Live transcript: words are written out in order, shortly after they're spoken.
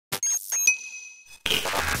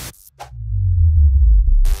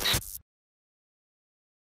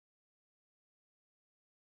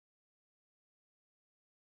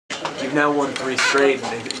you've now won 3 straight,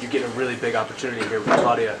 and you get a really big opportunity here with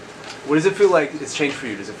Claudia. What does it feel like it's changed for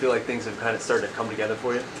you? Does it feel like things have kind of started to come together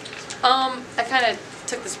for you? I kind of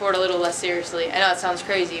took the sport a little less seriously. I know it sounds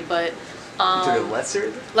crazy, but you took it less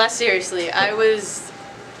seriously? Less seriously. I was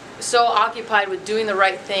so occupied with doing the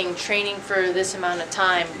right thing, training for this amount of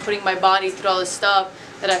time, putting my body through all this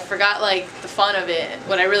stuff, that I forgot like the fun of it,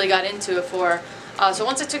 what I really got into it for. So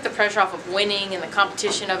once I took the pressure off of winning and the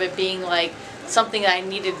competition of it being like something that I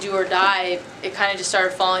needed to do or die, it kind of just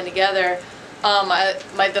started falling together.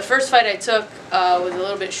 The first fight I took was a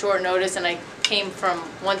little bit short notice, and I came from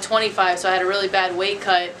 125, so I had a really bad weight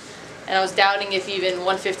cut, and I was doubting if even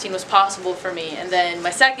 115 was possible for me. And then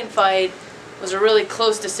my second fight was a really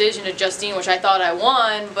close decision to Justine, which I thought I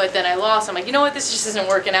won, but then I lost. I'm like, you know what, this just isn't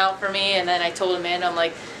working out for me. And then I told Amanda, I'm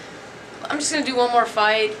like, I'm just going to do one more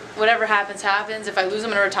fight. Whatever happens, happens. If I lose,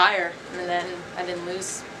 I'm going to retire. And then I didn't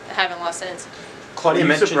lose. I haven't lost since. Claudia,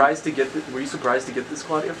 were you surprised to get this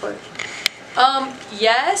Claudia fight?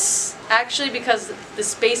 Yes, actually, because the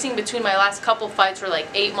spacing between my last couple fights were like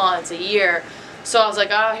 8 months, a year. So I was like,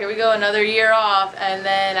 oh, here we go, another year off. And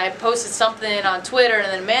then I posted something on Twitter, and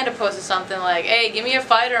then Amanda posted something like, hey, give me a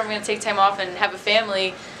fighter, I'm going to take time off and have a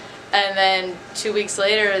family. And then 2 weeks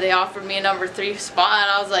later, they offered me a number 3 spot,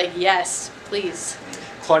 and I was like, yes, please.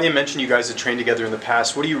 Claudia mentioned you guys had trained together in the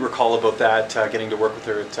past. What do you recall about that, getting to work with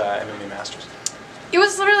her at MMA Masters? It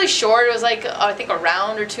was really short. It was like, I think, a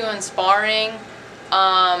round or 2 in sparring.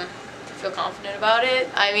 I feel confident about it.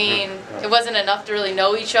 I mean, it wasn't enough to really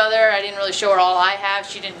know each other. I didn't really show her all I have.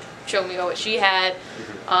 She didn't show me what she had.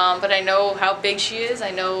 But I know how big she is.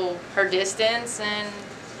 I know her distance, and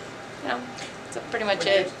you know, that's pretty much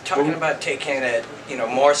it. Talking about taking it,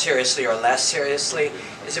 more seriously or less seriously,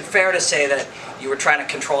 is it fair to say that you were trying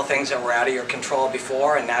to control things that were out of your control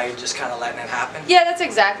before, and now you're just kind of letting it happen? Yeah, that's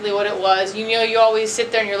exactly what it was. You know, you always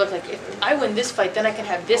sit there and you're like, if I win this fight, then I can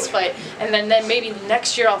have this fight, and then maybe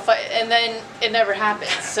next year I'll fight, and then it never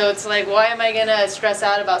happens. So it's like, why am I gonna stress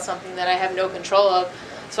out about something that I have no control of?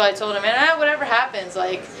 So I told him, man, whatever happens.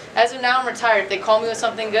 Like, as of now, I'm retired. If they call me with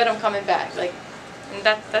something good, I'm coming back. Like, and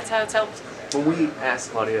that's how it's helped. When we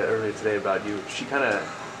asked Claudia earlier today about you, she kind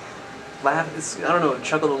of laughed, I don't know,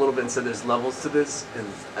 chuckled a little bit and said there's levels to this, and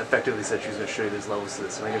effectively said she was going to show you there's levels to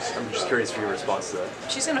this. And I guess I'm just curious for your response to that.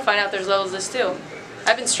 She's going to find out there's levels to this too.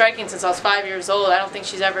 I've been striking since I was 5 years old. I don't think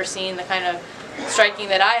she's ever seen the kind of striking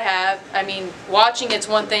that I have. I mean, watching it's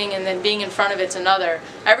one thing, and then being in front of it's another.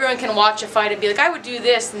 Everyone can watch a fight and be like, I would do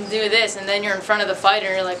this, and then you're in front of the fighter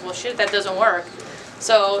and you're like, well, shit, that doesn't work.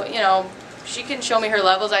 So, you know, she can show me her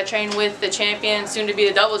levels. I train with the champion, soon to be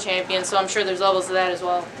the double champion, so I'm sure there's levels to that as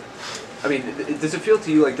well. I mean, does it feel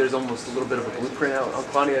to you like there's almost a little bit of a blueprint out on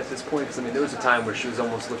Claudia at this point? Because, I mean, there was a time where she was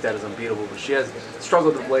almost looked at as unbeatable, but she has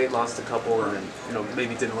struggled of late, lost a couple, and then, you know,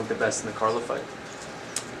 maybe didn't look the best in the Carla fight.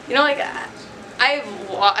 You know, like,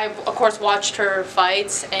 I've of course watched her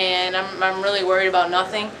fights, and I'm really worried about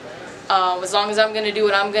nothing. As long as I'm going to do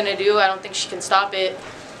what I'm going to do, I don't think she can stop it.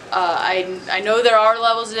 I know there are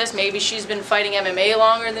levels to this. Maybe she's been fighting MMA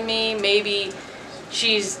longer than me. Maybe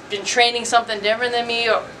she's been training something different than me.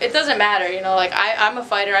 It doesn't matter, you know. Like, I'm a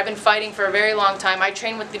fighter. I've been fighting for a very long time. I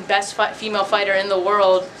train with the best female fighter in the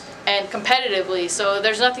world, and competitively. So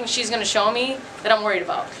there's nothing she's going to show me that I'm worried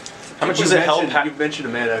about. How much does it help? You've mentioned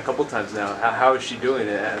Amanda a couple times now. How is she doing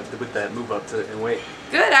with that move up in weight?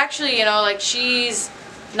 Good, actually. You know, like, she's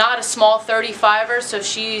not a small 35er, so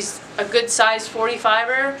she's a good size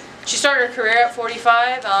 45er. She started her career at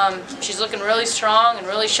 45. She's looking really strong and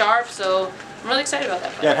really sharp, so I'm really excited about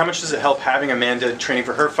that fight. Yeah, and how much does it help having Amanda training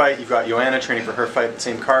for her fight? You've got Joanna training for her fight at the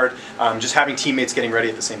same card. Just having teammates getting ready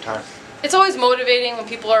at the same time. It's always motivating when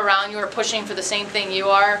people are around you or pushing for the same thing you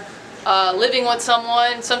are. Living with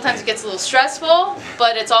someone, sometimes it gets a little stressful,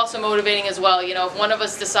 but it's also motivating as well. You know, if one of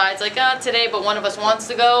us decides, like, today, but one of us wants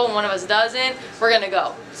to go and one of us doesn't, we're going to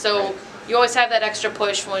go. So you always have that extra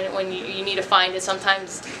push when you need to find it.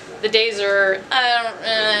 Sometimes the days are,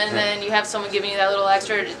 and then you have someone giving you that little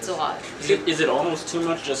extra. It's a lot. Is it almost too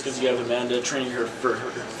much just because you have Amanda training her for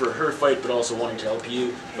her fight, but also wanting to help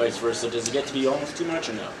you, vice versa? Does it get to be almost too much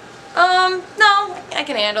or no? No, I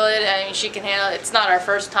can handle it. I mean, she can handle it. It's not our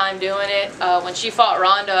first time doing it. When she fought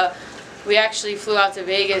Ronda, we actually flew out to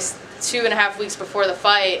Vegas 2.5 weeks before the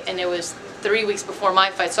fight, and it was 3 weeks before my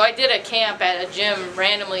fight. So I did a camp at a gym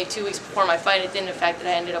randomly 2 weeks before my fight. It didn't affect that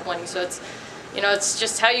I ended up winning. So it's, you know, it's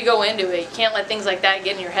just how you go into it. You can't let things like that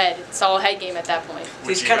get in your head. It's all a head game at that point.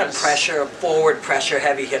 These kind of forward pressure,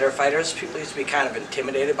 heavy hitter fighters, people used to be kind of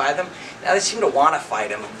intimidated by them. Now they seem to want to fight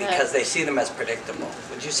them because they see them as predictable.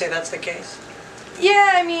 Would you say that's the case?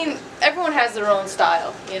 Yeah, I mean, everyone has their own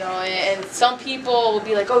style, you know, and some people will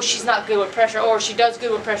be like, oh, she's not good with pressure, or she does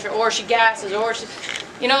good with pressure, or she gasses, or she,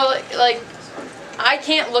 you know, like, I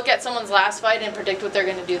can't look at someone's last fight and predict what they're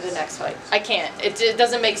going to do the next fight. I can't. It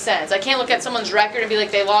doesn't make sense. I can't look at someone's record and be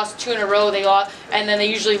like, they lost 2 in a row, they lost, and then they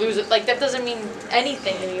usually lose it. Like, that doesn't mean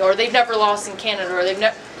anything to me, or they've never lost in Canada, or they've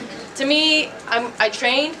never... To me, I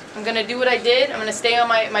trained, I'm going to do what I did, I'm going to stay on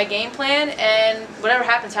my game plan, and whatever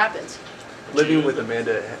happens, happens. Living with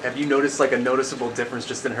Amanda, have you noticed like a noticeable difference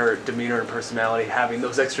just in her demeanor and personality, having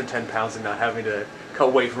those extra 10 pounds and not having to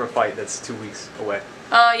cut weight from a fight that's 2 weeks away?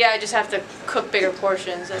 Yeah, I just have to cook bigger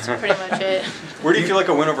portions. That's pretty much it. Where do you feel like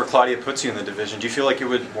a win over Claudia puts you in the division? Do you feel like it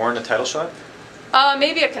would warrant a title shot?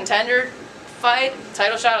 Maybe a contender fight,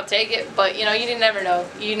 title shot, I'll take it. But you know, you never know.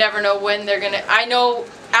 You never know when they're gonna. I know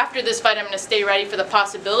after this fight, I'm gonna stay ready for the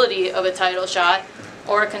possibility of a title shot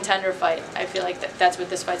or a contender fight. I feel like that's what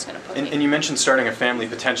this fight's gonna put me. And you mentioned starting a family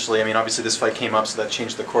potentially. I mean, obviously this fight came up, so that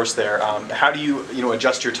changed the course there. How do you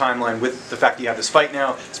adjust your timeline with the fact that you have this fight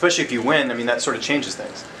now, especially if you win? I mean, that sort of changes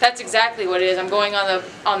things. That's exactly what it is. I'm going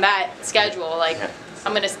on that schedule. Like, yeah.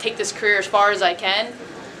 I'm gonna take this career as far as I can.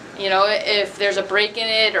 You know, if there's a break in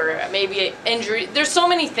it or maybe an injury, there's so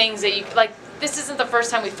many things that you like. This isn't the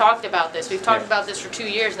first time we've talked about this. We've talked about this for 2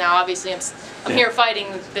 years now. Obviously, I'm here fighting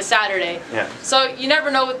this Saturday. Yeah. So you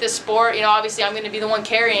never know with this sport. You know, obviously I'm going to be the one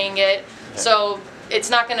carrying it. Yeah. So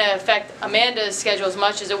it's not going to affect Amanda's schedule as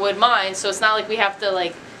much as it would mine. So it's not like we have to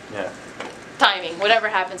like timing. Whatever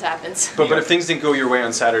happens, happens. But if things didn't go your way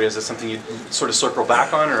on Saturday, is that something you sort of circle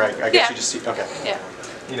back on, or I guess you just see? Okay. Yeah.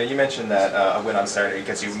 You know, you mentioned that a win on Saturday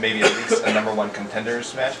gets you maybe at least a #1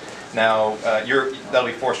 contenders match. Now, that'll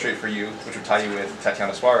be 4 straight for you, which would tie you with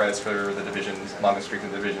Tatiana Suarez for the division's longest streak in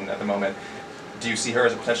the division at the moment. Do you see her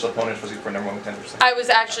as a potential opponent for #1 contenders? I was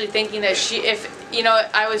actually thinking that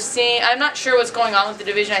I'm not sure what's going on with the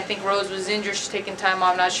division. I think Rose was injured, she's taking time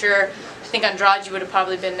off. I'm not sure. I think Andrade would have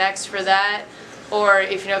probably been next for that. Or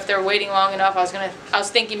if they're waiting long enough, I was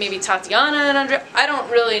thinking maybe Tatiana and Andrade. I don't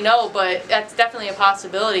really know, but that's definitely a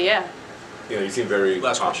possibility. Yeah. You know, you seem very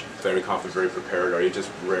confident, very prepared. Are you just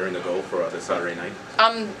raring to go for this Saturday night?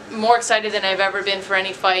 I'm more excited than I've ever been for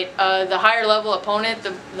any fight. The higher level opponent,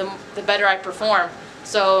 the better I perform.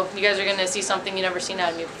 So you guys are going to see something you've never seen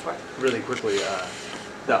out of me before. Really quickly,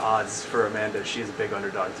 the odds for Amanda, she is a big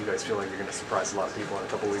underdog. Do you guys feel like you're going to surprise a lot of people in a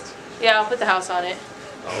couple weeks? Yeah, I'll put the house on it.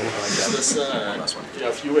 Oh, I like that.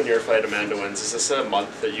 If you win your fight, Amanda wins, is this a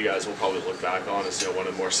month that you guys will probably look back on as one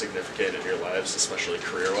of the more significant in your lives, especially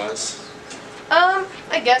career-wise?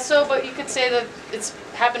 I guess so, but you could say that it's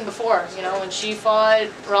happened before. You know, when she fought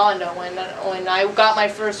Ronda, when I got my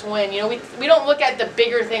first win. You know, we don't look at the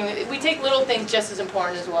bigger thing. We take little things just as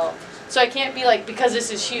important as well. So I can't be like, because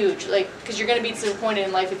this is huge, like, because you're going to be disappointed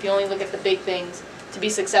in life if you only look at the big things to be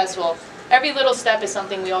successful. Every little step is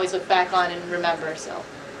something we always look back on and remember. So.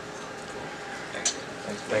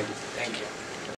 Thank you. Thank you.